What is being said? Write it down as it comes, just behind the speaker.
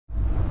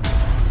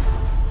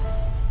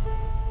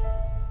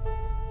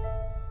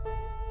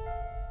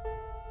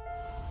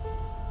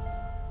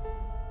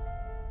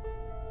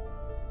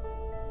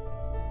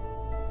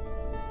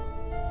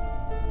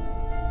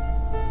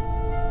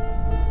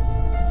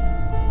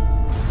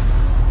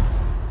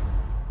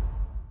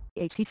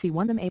HTC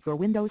One. The made for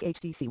Windows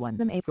HTC One.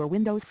 The made for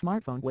Windows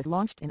smartphone was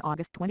launched in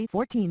August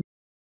 2014.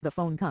 The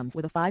phone comes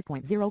with a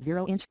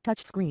 5.00-inch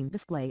touchscreen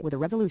display with a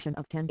resolution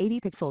of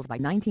 1080 pixels by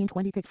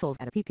 1920 pixels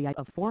at a PPI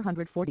of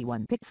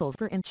 441 pixels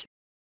per inch.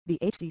 The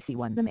HTC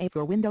One. The made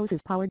for Windows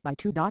is powered by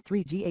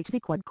 2.3 GHz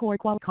quad-core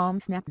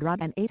Qualcomm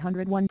Snapdragon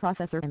 801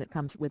 processor, and it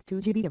comes with 2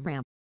 GB of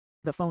RAM.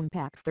 The phone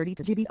packs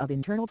 32 GB of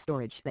internal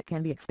storage that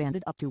can be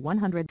expanded up to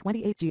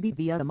 128 GB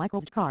via the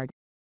microSD card.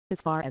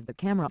 As far as the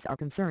cameras are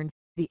concerned,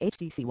 the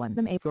HTC One.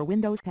 The made for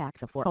Windows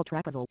packs a 4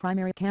 ultra-pixel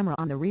primary camera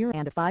on the rear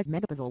and a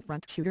 5-megapixel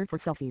front shooter for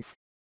selfies.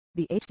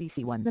 The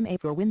HTC One. The made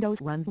for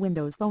Windows runs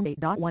Windows Phone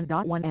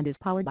 8.1.1 and is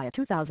powered by a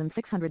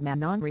 2600 mAh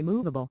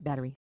non-removable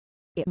battery.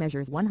 It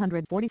measures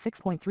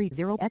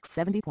 146.30 x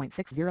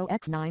 70.60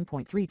 x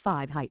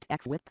 9.35 height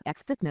x width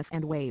x thickness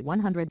and weigh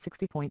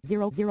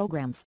 160.00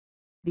 grams.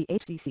 The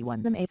HTC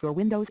One. The made for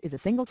Windows is a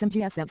single SIM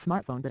GSM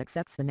smartphone that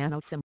accepts the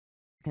Nano-SIM.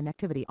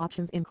 Connectivity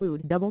options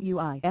include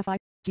Wi-Fi,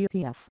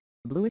 GPS,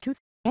 Bluetooth,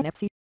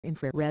 NFC,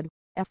 infrared,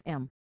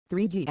 FM,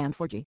 3G and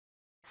 4G.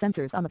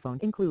 Sensors on the phone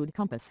include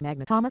compass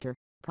magnetometer,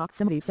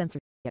 proximity sensor,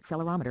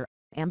 accelerometer,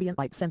 ambient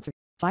light sensor,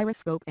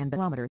 gyroscope and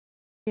barometer.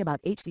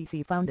 About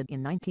HTC. Founded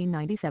in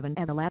 1997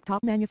 as a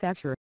laptop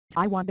manufacturer,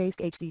 Taiwan-based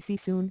HTC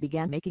soon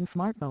began making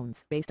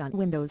smartphones based on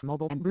Windows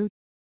Mobile and Brute.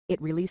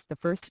 It released the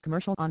first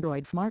commercial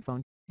Android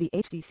smartphone, the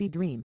HTC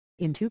Dream,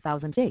 in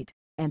 2008,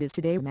 and is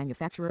today a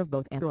manufacturer of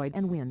both Android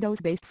and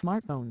Windows-based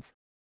smartphones.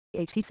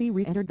 HTC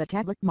re-entered the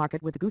tablet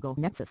market with Google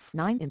Nexus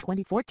 9 in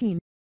 2014.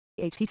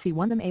 HTC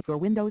One. The made for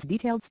Windows.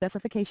 Detailed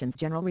specifications.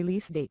 General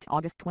release date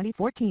August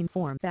 2014.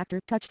 Form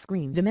factor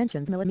touchscreen.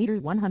 Dimensions mm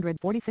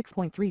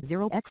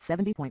 146.30 x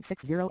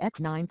 70.60 x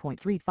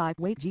 9.35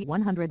 weight G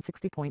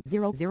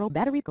 160.00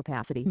 battery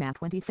capacity MAH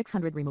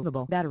 2600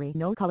 removable battery.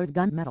 No colors.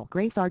 Gunmetal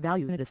gray star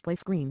value. Display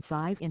screen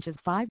size inches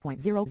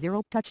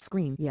 5.00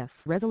 touchscreen yes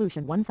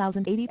resolution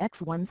 1080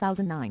 x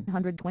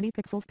 1920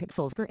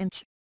 pixels per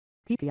inch.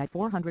 PPI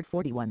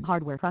 441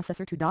 hardware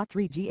processor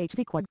 2.3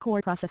 GHz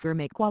quad-core processor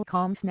make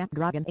Qualcomm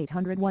Snapdragon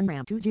 801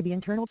 RAM 2 GB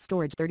internal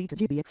storage 32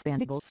 GB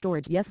expandable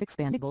storage yes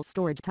expandable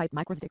storage type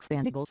microSD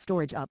expandable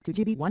storage up to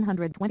GB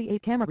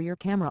 128 camera rear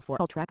camera 4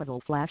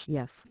 ultra-pixel flash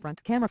yes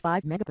front camera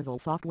 5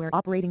 megapixel software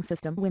operating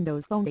system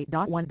Windows Phone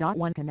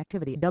 8.1.1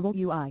 connectivity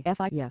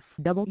Wi-Fi yes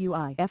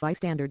Wi-Fi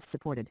standards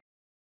supported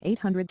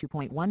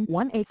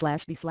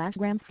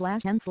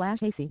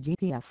 802.118/D/gram/N/AC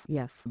GPS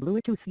yes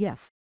Bluetooth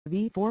yes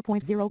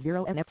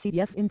V4.00 NFC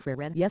yes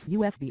infrared yes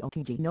USB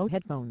OTG No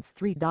headphones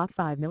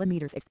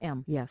 3.5mm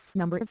FM yes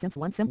number of SIMs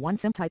 1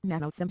 SIM Type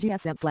Nano-SIM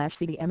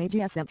GSM/CDMA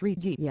GSM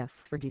 3G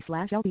yes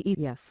 4G/LTE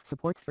yes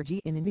supports 4G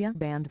in India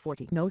band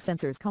 40 no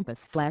sensors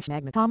compass flash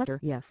magnetometer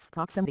yes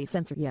proximity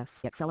sensor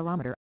yes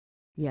accelerometer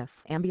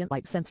yes ambient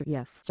light sensor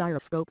yes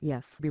gyroscope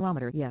yes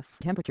barometer yes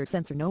temperature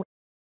sensor no